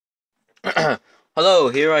Hello,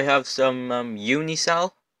 here I have some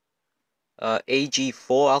Eunicell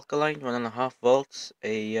AG4 alkaline, 1.5 volts.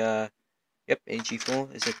 Yep,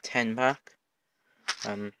 AG4 is a 10 pack.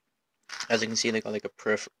 As you can see, they got like a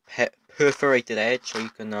perforated edge, so you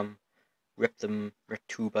can rip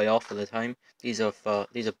two by off at a time. These are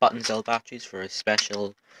button cell batteries for a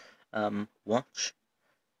special watch.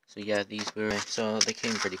 So yeah, they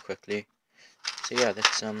came pretty quickly. So yeah,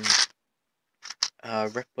 let's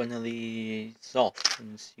rip one of these off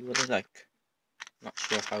and see what they're like. Not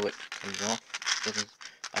sure how it comes off.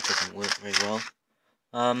 That doesn't work very well.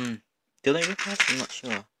 Do they rip off? I'm not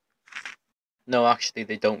sure. No, actually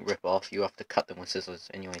they don't rip off. You have to cut them with scissors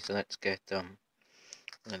anyway. So let's get one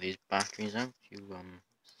of these batteries out. You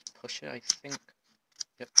push it, I think.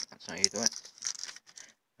 Yep, that's how you do it.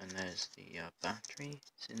 And there's the battery.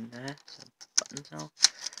 It's in there. So button cell.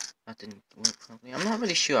 That didn't work properly. I'm not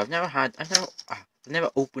really sure. I've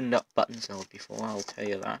never opened up button cell before. I'll tell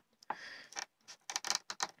you that.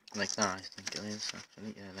 Like that, I think it is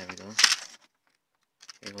actually. Yeah, there we go.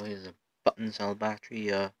 Okay, well, here's a button cell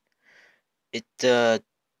battery. It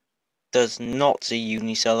does not say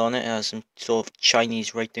Unicell on it. It has some sort of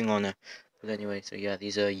Chinese writing on it. But anyway, so yeah,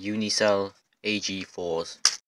 these are Unicell AG4s.